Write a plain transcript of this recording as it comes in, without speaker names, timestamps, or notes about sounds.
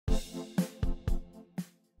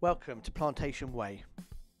Welcome to Plantation Way,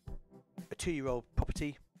 a 2-year-old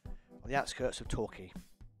property on the outskirts of Torquay,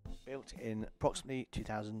 built in approximately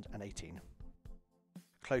 2018,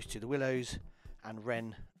 close to the Willows and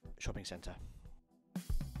Wren shopping centre.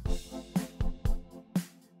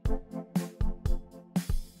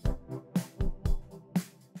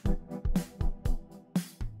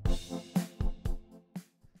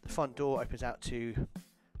 The front door opens out to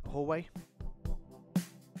a hallway.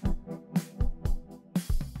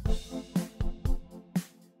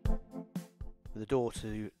 With a door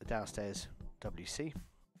to the downstairs WC.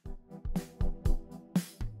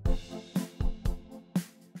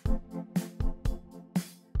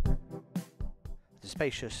 The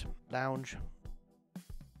spacious lounge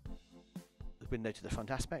with window to the front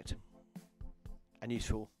aspect and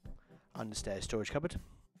useful understairs storage cupboard.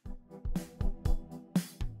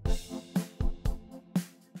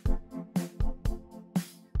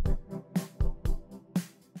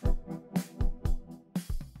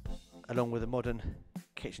 Along with a modern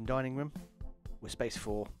kitchen dining room with space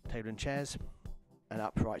for table and chairs, an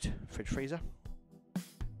upright fridge freezer,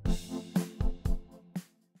 with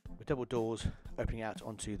double doors opening out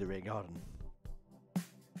onto the rear garden.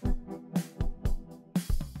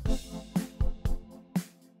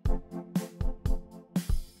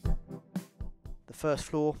 The first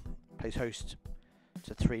floor plays host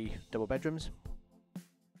to 3 double bedrooms,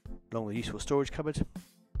 along with a useful storage cupboard.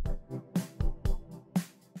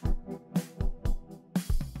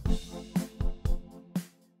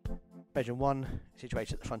 Bedroom 1 is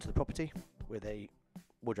situated at the front of the property with a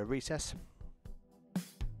wardrobe recess.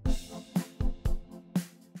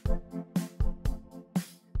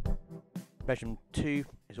 Bedroom 2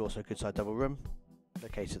 is also a good sized double room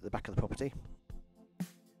located at the back of the property.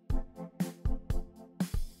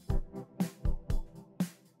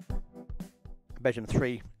 Bedroom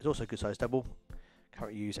 3 is also a good sized double,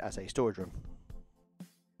 currently used as a storage room.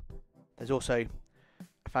 There's also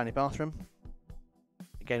a family bathroom,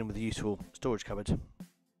 again with a useful storage cupboard,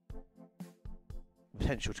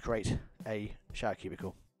 potential to create a shower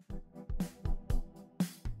cubicle.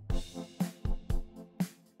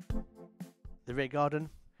 The rear garden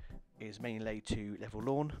is mainly laid to level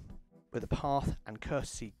lawn with a path and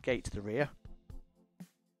courtesy gate to the rear,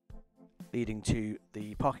 leading to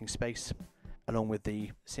the parking space along with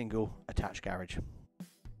the single attached garage.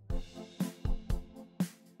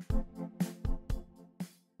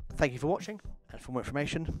 Thank you for watching, and for more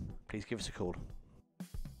information, please give us a call.